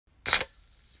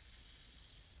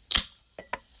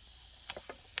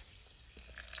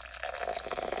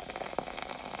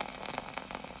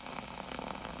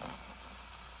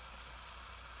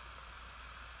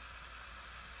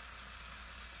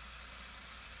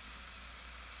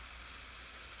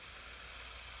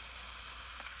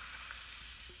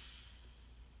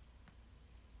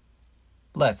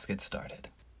Let's get started.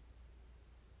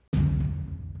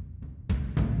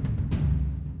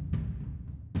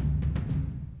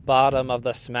 Bottom of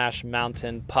the Smash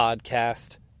Mountain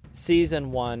Podcast,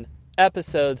 Season 1,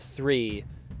 Episode 3,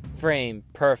 Frame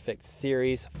Perfect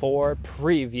Series 4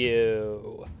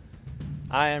 Preview.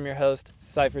 I am your host,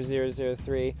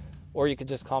 Cypher003, or you could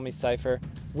just call me Cypher.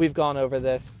 We've gone over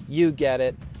this, you get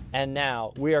it, and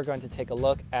now we are going to take a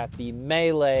look at the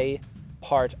Melee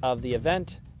part of the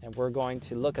event, and we're going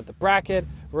to look at the bracket.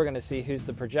 We're going to see who's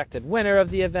the projected winner of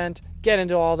the event, get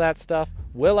into all that stuff.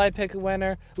 Will I pick a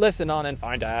winner? Listen on and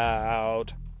find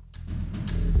out.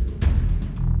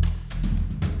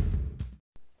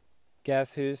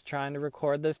 Guess who's trying to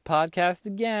record this podcast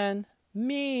again?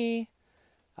 Me.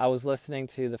 I was listening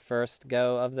to the first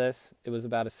go of this. It was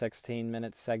about a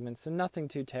 16-minute segment, so nothing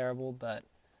too terrible, but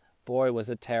boy,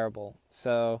 was it terrible.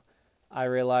 So I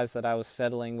realized that I was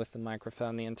fiddling with the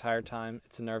microphone the entire time.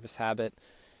 It's a nervous habit.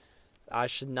 I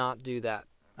should not do that.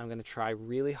 I'm going to try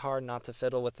really hard not to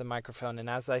fiddle with the microphone, and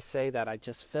as I say that, I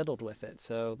just fiddled with it.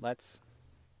 So let's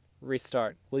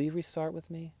restart. Will you restart with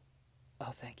me?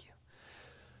 Oh, thank you.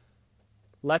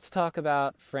 Let's talk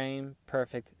about Frame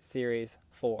Perfect Series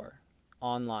 4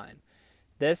 online.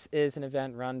 This is an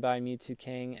event run by Mewtwo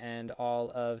King and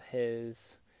all of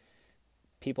his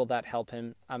people that help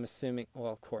him. I'm assuming,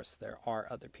 well, of course, there are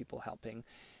other people helping.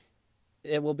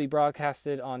 It will be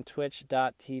broadcasted on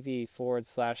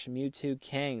twitch.tv/Mewtwo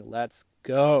King. Let's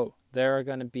go. There are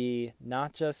going to be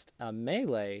not just a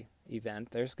Melee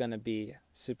event. There's going to be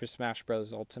Super Smash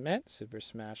Bros. Ultimate, Super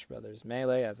Smash Bros.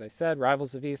 Melee, as I said,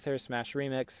 Rivals of Aether, Smash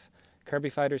Remix, Kirby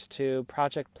Fighters 2,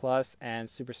 Project Plus, and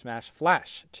Super Smash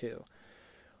Flash 2.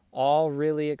 All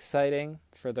really exciting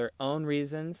for their own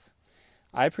reasons.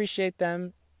 I appreciate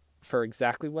them for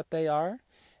exactly what they are,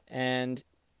 and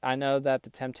I know that the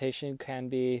temptation can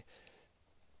be,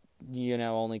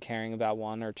 only caring about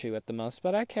one or two at the most,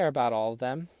 but I care about all of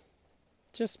them.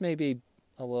 Just maybe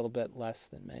a little bit less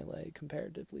than Melee,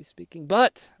 comparatively speaking.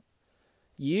 But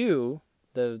you,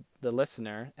 the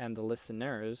listener and the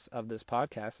listeners of this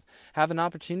podcast, have an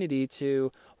opportunity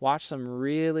to watch some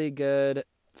really good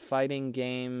fighting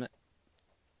game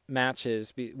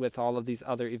matches with all of these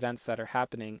other events that are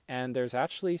happening. And there's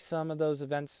actually some of those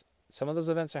events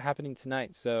are happening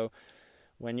tonight. So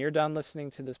when you're done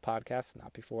listening to this podcast,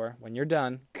 not before, when you're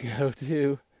done, go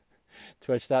to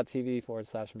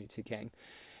twitch.tv/Mewtwo King.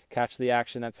 Catch the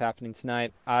action that's happening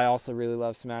tonight. I also really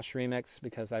love Smash Remix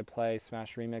because I play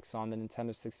Smash Remix on the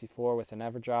Nintendo 64 with an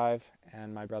EverDrive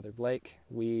and my brother Blake.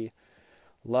 We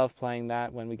love playing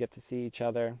that when we get to see each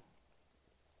other.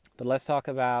 But let's talk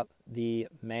about the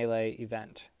Melee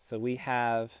event. So we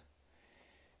have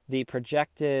the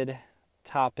projected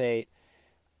top 8.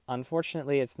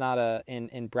 Unfortunately, it's not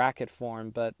in bracket form,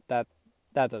 but that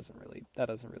doesn't really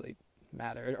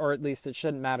matter, or at least it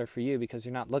shouldn't matter for you because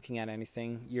you're not looking at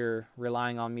anything. You're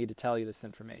relying on me to tell you this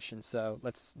information. So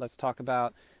let's talk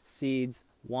about seeds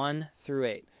 1 through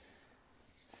 8.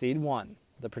 Seed 1,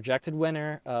 the projected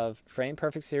winner of Frame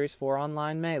Perfect Series 4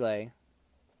 Online Melee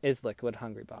is Liquid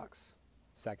Hungrybox.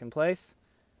 Second place,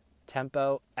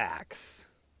 Tempo Axe.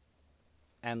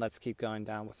 And let's keep going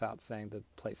down without saying the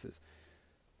places.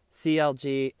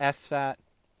 CLG, SFAT,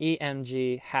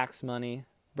 EMG, Hacks Money,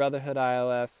 Brotherhood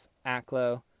iOS,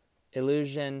 Aklo,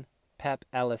 Illusion, Pep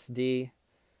LSD,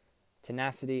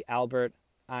 Tenacity, Albert,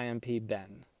 IMP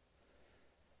Ben.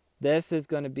 This is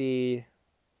going to be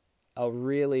a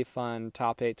really fun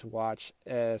top 8 to watch,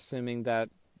 assuming that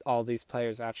all these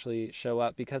players actually show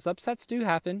up, because upsets do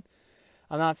happen.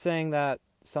 I'm not saying that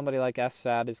somebody like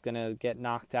SFAT is going to get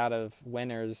knocked out of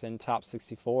winners in top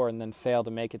 64 and then fail to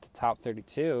make it to top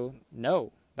 32.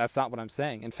 No, that's not what I'm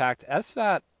saying. In fact,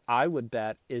 SFAT, I would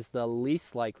bet, is the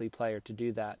least likely player to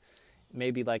do that,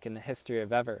 maybe like in the history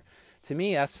of ever. To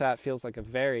me, SFAT feels like a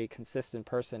very consistent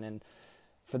person, and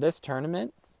for this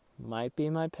tournament, might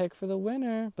be my pick for the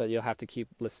winner, but you'll have to keep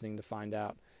listening to find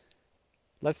out.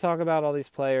 Let's talk about all these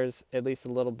players at least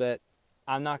a little bit.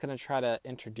 I'm not going to try to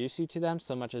introduce you to them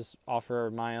so much as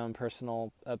offer my own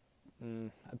personal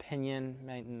opinion.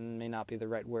 May not be the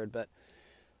right word, but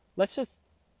let's just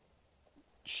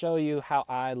show you how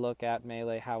I look at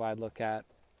Melee, how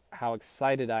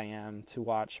excited I am to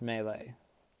watch Melee,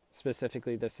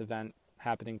 specifically this event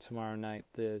happening tomorrow night,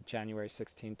 the January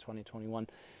 16th, 2021.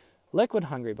 Liquid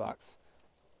Hungrybox.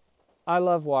 I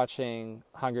love watching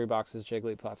Hungrybox's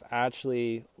Jigglypuff. I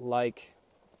actually like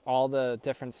all the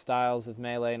different styles of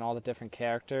Melee and all the different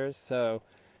characters, so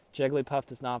Jigglypuff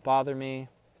does not bother me.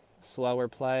 Slower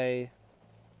play,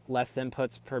 less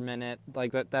inputs per minute,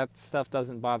 like that stuff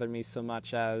doesn't bother me so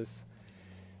much as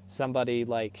somebody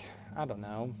like, I don't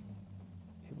know,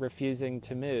 refusing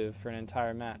to move for an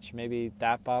entire match. Maybe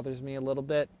that bothers me a little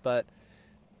bit, but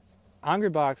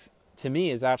Hungrybox, to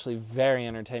me, is actually very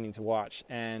entertaining to watch,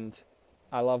 and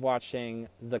I love watching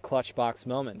the clutch box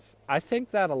moments. I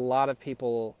think that a lot of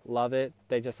people love it.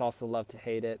 They just also love to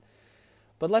hate it.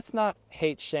 But let's not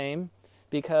hate shame,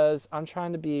 because I'm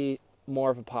trying to be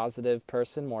more of a positive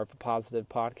person, more of a positive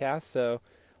podcast. So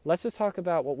let's just talk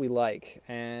about what we like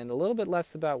and a little bit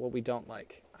less about what we don't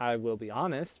like. I will be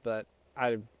honest, but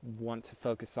I want to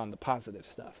focus on the positive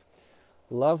stuff.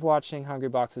 Love watching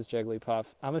Hungrybox's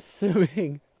Jigglypuff. I'm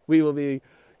assuming we will be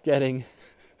getting...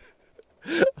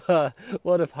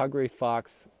 what if Hungry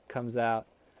Fox comes out?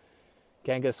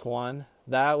 Genghis Juan?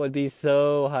 That would be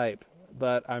so hype.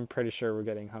 But I'm pretty sure we're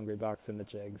getting Hungrybox in the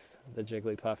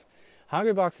Jigglypuff.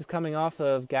 Hungrybox is coming off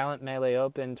of Gallant Melee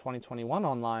Open 2021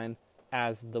 online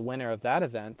as the winner of that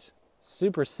event.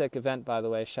 Super sick event, by the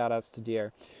way. Shoutouts to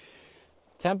Deer.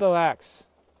 Tempo Axe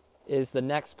is the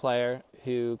next player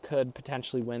who could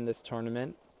potentially win this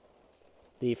tournament,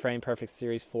 the Frame Perfect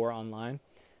Series 4 online.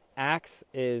 Axe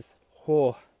is,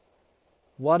 what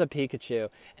a Pikachu.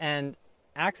 And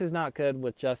Axe is not good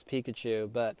with just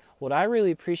Pikachu, but what I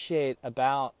really appreciate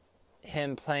about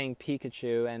him playing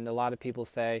Pikachu, and a lot of people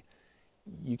say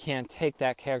you can't take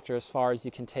that character as far as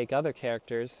you can take other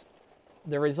characters.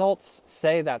 The results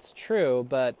say that's true,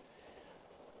 but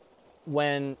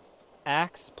when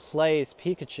Axe plays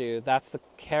Pikachu, that's the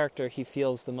character he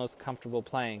feels the most comfortable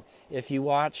playing. If you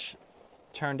watch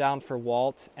Turn Down for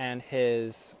Walt and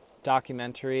his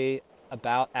documentary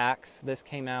about Axe, this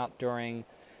came out during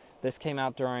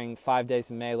 5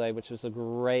 Days of Melee, which was a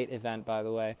great event, by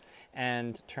the way.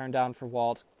 And Turn Down for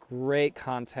Walt, great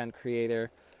content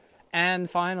creator. And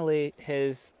finally,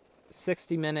 his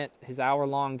 60-minute, his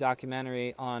hour-long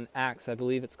documentary on Axe, I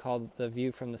believe it's called The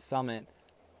View from the Summit.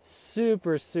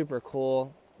 Super, super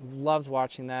cool. Loved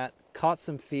watching that. Caught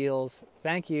some feels.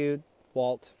 Thank you,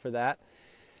 Walt, for that,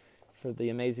 for the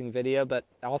amazing video. But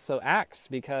also Axe,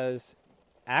 because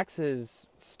Axe's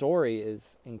story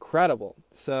is incredible.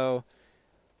 So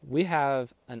we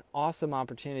have an awesome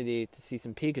opportunity to see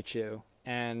some Pikachu,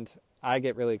 and I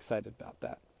get really excited about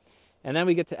that. And then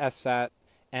we get to SFAT,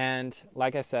 and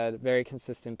like I said, very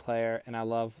consistent player, and I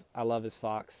love his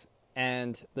Fox.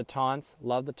 And the taunts,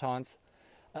 love the taunts.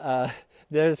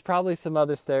 There's probably some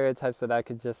other stereotypes that I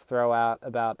could just throw out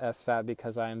about SFAT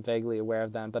because I am vaguely aware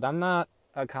of them, but I'm not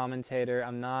a commentator.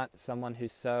 I'm not someone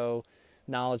who's so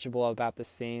knowledgeable about the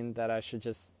scene that I should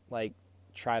just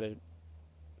try to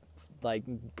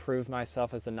prove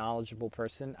myself as a knowledgeable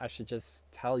person. I should just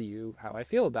tell you how I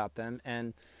feel about them,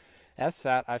 and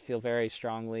SFAT I feel very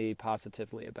strongly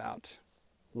positively about.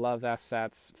 Love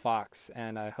SFAT's Fox,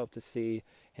 and I hope to see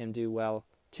him do well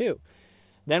too.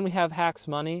 Then we have Hacks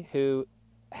Money, who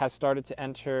has started to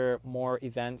enter more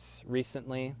events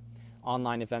recently,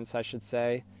 online events I should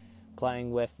say,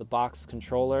 playing with the box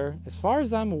controller. As far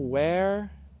as I'm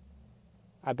aware,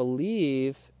 I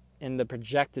believe in the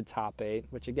projected top 8,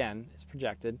 which again is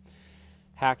projected,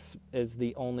 Hacks is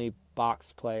the only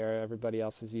box player. Everybody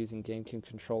else is using GameCube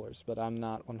controllers, but I'm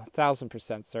not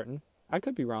 1,000% certain. I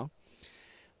could be wrong.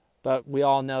 But we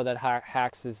all know that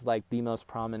Hacks is the most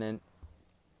prominent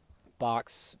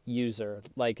box user,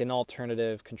 an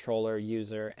alternative controller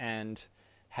user, and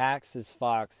Hacks'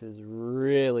 Fox is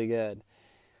really good.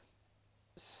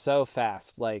 So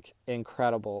fast,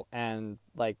 incredible, and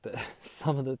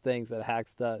some of the things that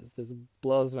Hacks does just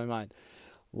blows my mind.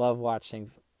 Love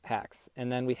watching Hacks.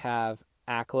 And then we have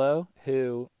Aklo,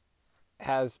 who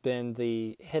has been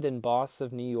the hidden boss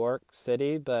of New York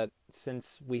City, but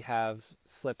since we have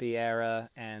Slippy Era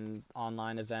and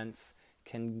online events,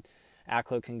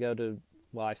 Aklo can go to,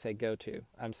 well, I say go to.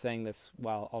 I'm saying this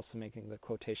while also making the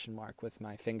quotation mark with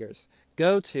my fingers.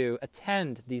 Go to,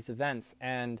 attend these events,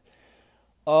 and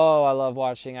oh, I love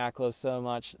watching Aklo so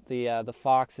much. The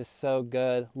Fox is so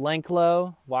good.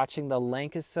 Linklo, watching the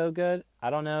Link is so good. I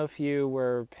don't know if you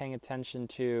were paying attention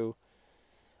to,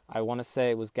 I want to say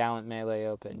it was Gallant Melee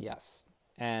Open, yes.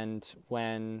 And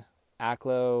when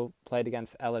Aklo played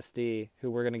against LSD, who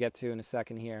we're going to get to in a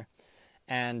second here,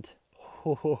 and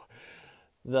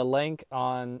the Link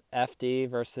on FD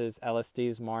versus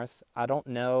LSD's Marth, I don't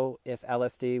know if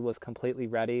LSD was completely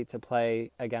ready to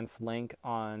play against Link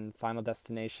on Final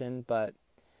Destination, but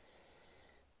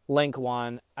Link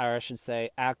won, or I should say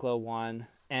Aklo won,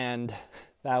 and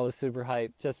that was super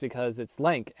hype just because it's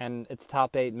Link and it's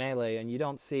top 8 Melee, and you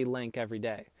don't see Link every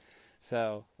day.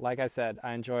 So, like I said,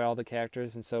 I enjoy all the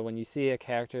characters, and so when you see a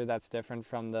character that's different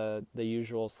from the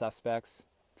usual suspects,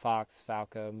 Fox,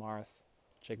 Falco, Marth,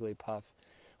 Jigglypuff.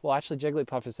 Well, actually,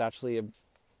 Jigglypuff is actually,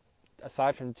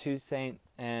 aside from Toussaint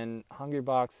and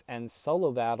Hungrybox and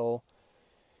Solo Battle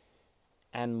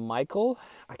and Michael.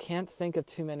 I can't think of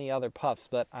too many other puffs,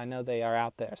 but I know they are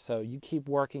out there. So you keep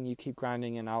working, you keep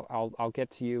grinding, and I'll get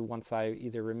to you once I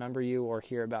either remember you or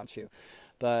hear about you.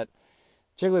 But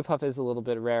Jigglypuff is a little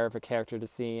bit rare of a character to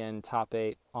see in top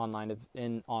 8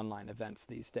 online events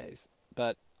these days.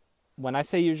 But when I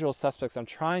say usual suspects, I'm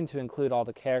trying to include all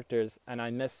the characters, and I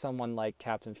miss someone like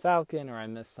Captain Falcon, or I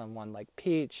miss someone like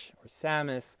Peach or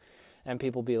Samus, and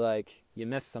people be like, you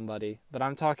missed somebody. But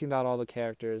I'm talking about all the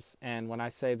characters, and when I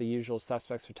say the usual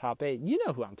suspects for top 8, you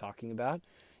know who I'm talking about.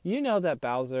 You know that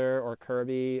Bowser or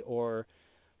Kirby or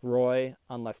Roy,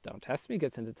 unless Don't Test Me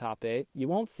gets into top 8, you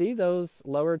won't see those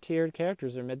lower-tiered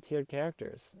characters or mid-tiered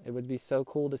characters. It would be so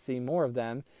cool to see more of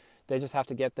them. They just have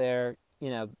to get there,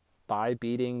 by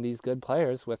beating these good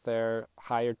players with their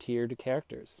higher-tiered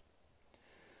characters.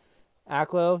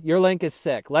 Aklo, your link is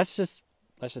sick. Let's just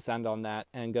end on that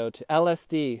and go to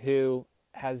LSD, who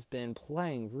has been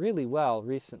playing really well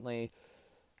recently.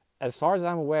 As far as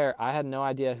I'm aware, I had no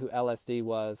idea who LSD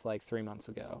was like 3 months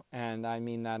ago. And I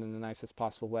mean that in the nicest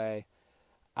possible way.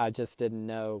 I just didn't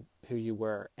know who you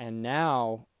were. And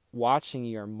now, watching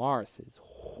your Marth is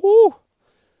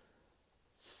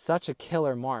such a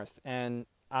killer Marth. And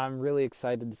I'm really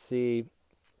excited to see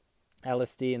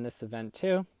LSD in this event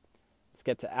too. Let's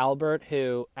get to Albert,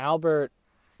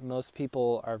 most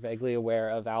people are vaguely aware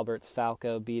of Albert's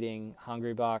Falco beating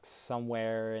Hungrybox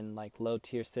somewhere in like low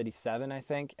tier city 7, I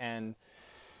think. And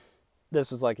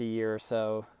this was like a year or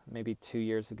so, maybe 2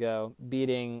 years ago,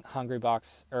 beating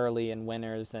Hungrybox early in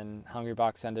winners, and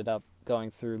Hungrybox ended up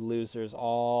going through losers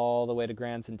all the way to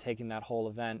grands and taking that whole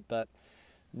event, but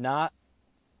not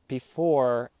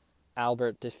before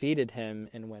Albert defeated him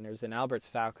in winners, and Albert's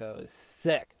Falco is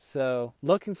sick. So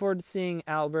looking forward to seeing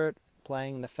Albert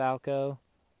playing the Falco.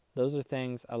 Those are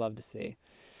things I love to see.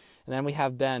 And then we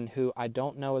have Ben, who I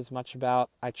don't know as much about.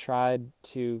 I tried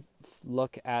to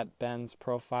look at Ben's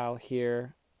profile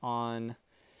here on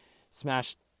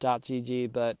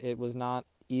Smash.gg, but it was not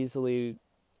easily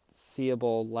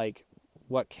seeable, like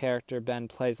what character Ben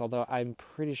plays, although I'm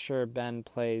pretty sure Ben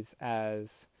plays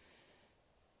as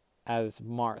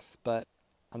Marth, but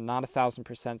I'm not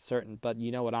 1,000% certain. But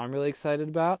you know what I'm really excited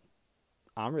about?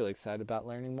 I'm really excited about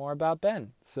learning more about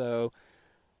Ben. So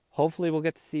hopefully we'll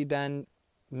get to see Ben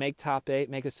make top 8,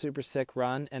 make a super sick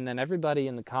run, and then everybody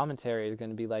in the commentary is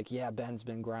going to be like, yeah, Ben's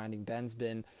been grinding, Ben's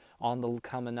been on the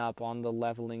coming up, on the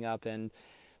leveling up, and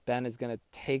Ben is going to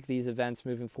take these events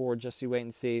moving forward. Just you wait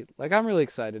and see. Like, I'm really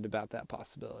excited about that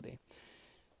possibility.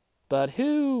 But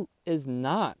who is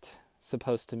not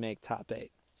supposed to make top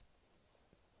 8?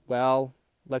 Well,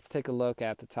 let's take a look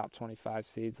at the top 25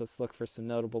 seeds. Let's look for some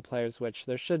notable players, which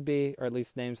there should be, or at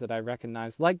least names that I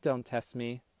recognize, like Don't Test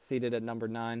Me, seated at number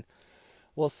 9.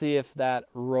 We'll see if that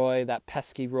Roy, that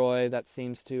pesky Roy that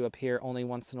seems to appear only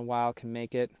once in a while, can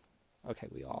make it. Okay,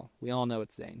 we all know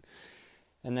it's Zane.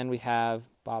 And then we have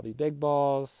Bobby Big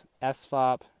Balls,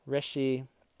 SFOP, Rishi,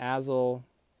 Azel,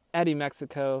 Eddie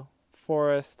Mexico,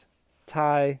 Forrest,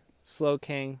 Ty, Slow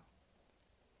King,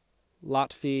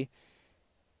 Lotfi,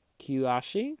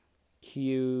 Kyoshi.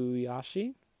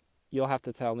 You'll have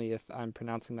to tell me if I'm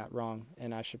pronouncing that wrong,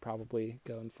 and I should probably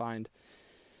go and find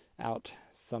out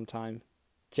sometime.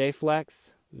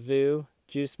 JFlex, Vu,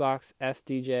 Juicebox,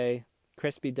 SDJ,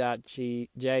 Crispy.jpg,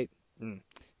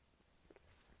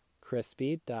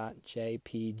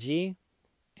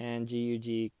 and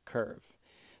GUG Curve.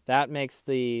 That makes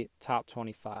the top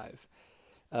 25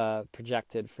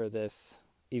 projected for this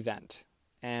event.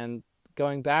 And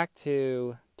going back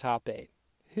to top 8,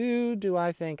 who do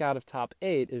I think out of top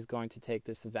 8 is going to take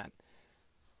this event?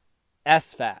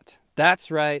 SFAT.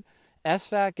 That's right.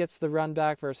 SFAT gets the run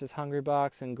back versus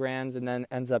Hungrybox and Grands and then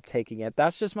ends up taking it.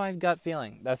 That's just my gut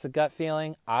feeling. That's a gut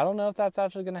feeling. I don't know if that's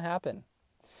actually going to happen.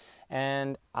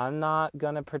 And I'm not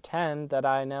going to pretend that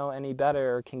I know any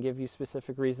better or can give you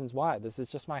specific reasons why. This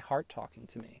is just my heart talking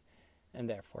to me, and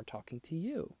therefore talking to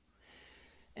you.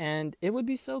 And it would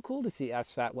be so cool to see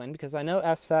SFAT win, because I know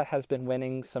SFAT has been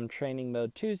winning some Training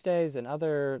Mode Tuesdays and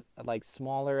other like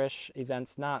smaller-ish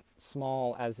events, not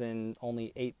small as in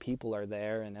only 8 people are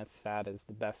there and SFAT is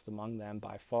the best among them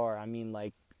by far. I mean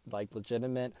like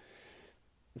legitimate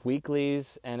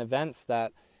weeklies and events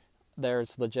that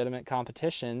there's legitimate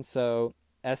competition. So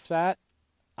SFAT,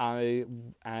 I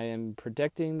am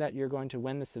predicting that you're going to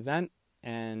win this event,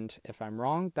 and if I'm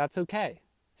wrong, that's okay.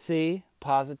 See,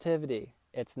 positivity.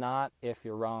 It's not if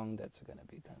you're wrong that's going to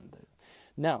become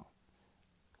No.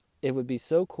 It would be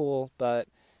so cool, but,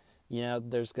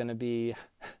 there's going to be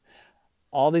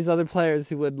all these other players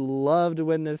who would love to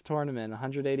win this tournament,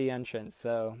 180 entrants.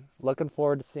 So looking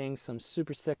forward to seeing some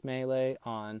super sick Melee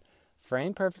on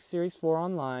Frame Perfect Series 4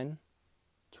 online,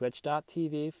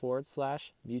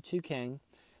 twitch.tv/MewTwoKing.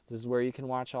 This is where you can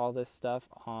watch all this stuff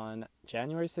on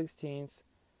January 16th,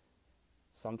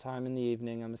 sometime in the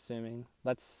evening, I'm assuming.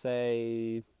 Let's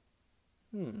say,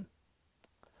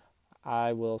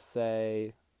 I will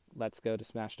say, let's go to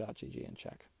smash.gg and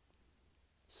check.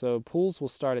 So pools will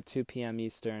start at 2 p.m.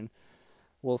 Eastern.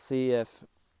 We'll see if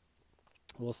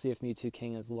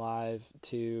Mewtwo is live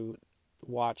to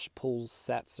watch pool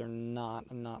sets or not.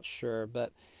 I'm not sure,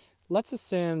 but let's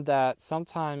assume that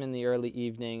sometime in the early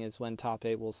evening is when top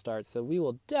 8 will start. So we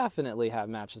will definitely have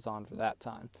matches on for that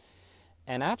time.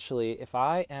 And actually, if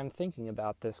I am thinking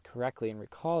about this correctly and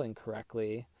recalling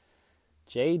correctly,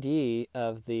 JD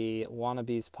of the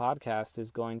Wannabes podcast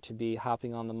is going to be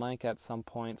hopping on the mic at some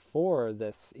point for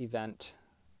this event,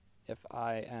 if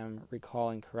I am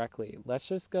recalling correctly. Let's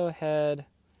just go ahead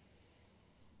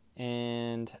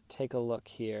and take a look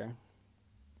here.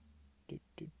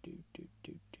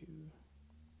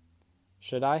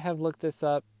 Should I have looked this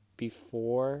up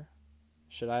before?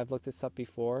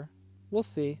 We'll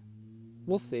see.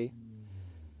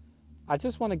 I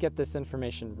just want to get this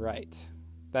information right.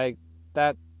 That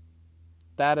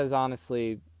is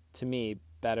honestly, to me,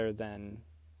 better than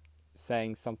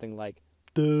saying something like,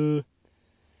 duh.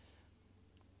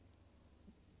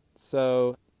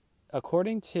 So,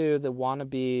 according to the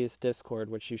Wannabes Discord,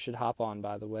 which you should hop on,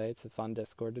 by the way, it's a fun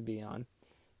Discord to be on,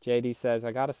 JD says,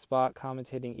 I got a spot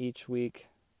commentating each week.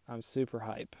 I'm super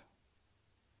hype.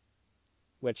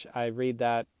 Which I read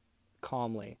that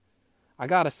calmly. I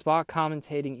got a spot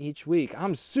commentating each week.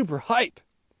 I'm super hype.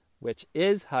 Which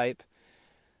is hype.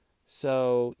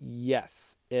 So,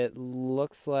 yes, it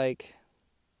looks like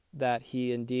that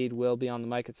he indeed will be on the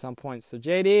mic at some point. So,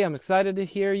 JD, I'm excited to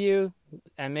hear you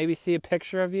and maybe see a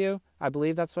picture of you. I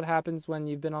believe that's what happens when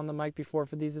you've been on the mic before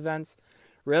for these events.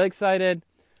 Really excited.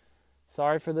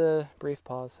 Sorry for the brief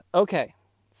pause. Okay,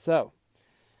 so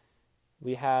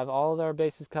we have all of our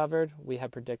bases covered. We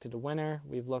have predicted a winner.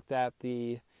 We've looked at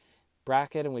the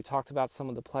bracket and we talked about some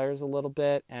of the players a little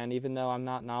bit. And even though I'm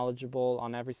not knowledgeable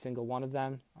on every single one of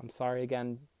them, I'm sorry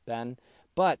again, Ben.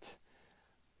 But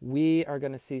we are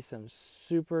going to see some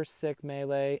super sick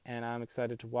Melee and I'm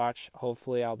excited to watch.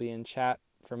 Hopefully I'll be in chat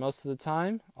for most of the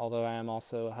time, although I am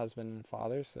also a husband and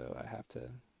father, so I have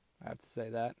to say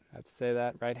that.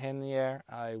 Right hand in the air.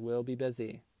 I will be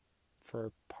busy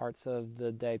for parts of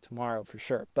the day tomorrow for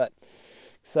sure. But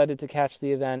excited to catch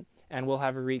the event, and we'll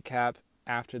have a recap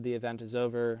after the event is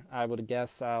over. I would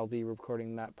guess I'll be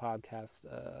recording that podcast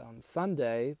on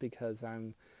Sunday because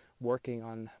I'm working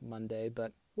on Monday,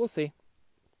 but we'll see.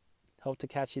 Hope to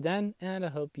catch you then, and I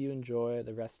hope you enjoy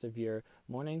the rest of your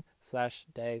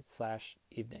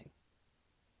morning/day/evening.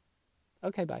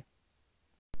 Okay, bye.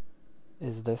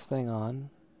 Is this thing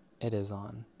on? It is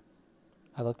on.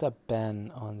 I looked up Ben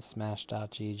on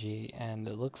smash.gg, and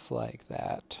it looks like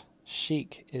that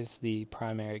Sheik is the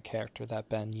primary character that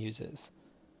Ben uses.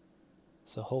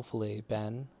 So hopefully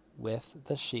Ben, with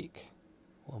the Sheik,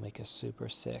 will make a super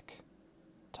sick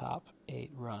top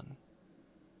 8 run.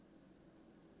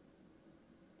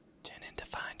 Tune in to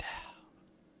find out.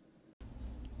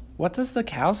 What does the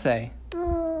cow say?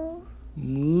 Boo.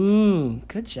 Moo.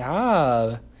 Good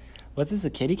job. What does the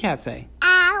kitty cat say?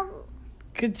 Ow.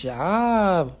 Good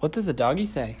job. What does the doggy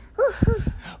say? Woof.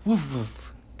 Woof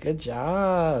woof. Good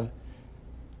job.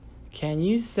 Can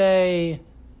you say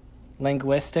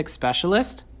linguistic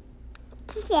specialist?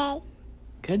 Say.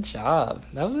 Good job.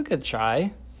 That was a good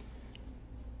try.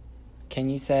 Can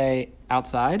you say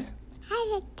outside? I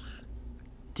like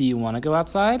Do you want to go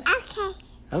outside? that. Okay.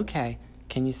 Okay.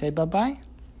 Can you say bye-bye?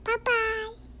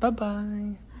 Bye-bye.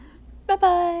 Bye-bye.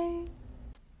 Bye-bye.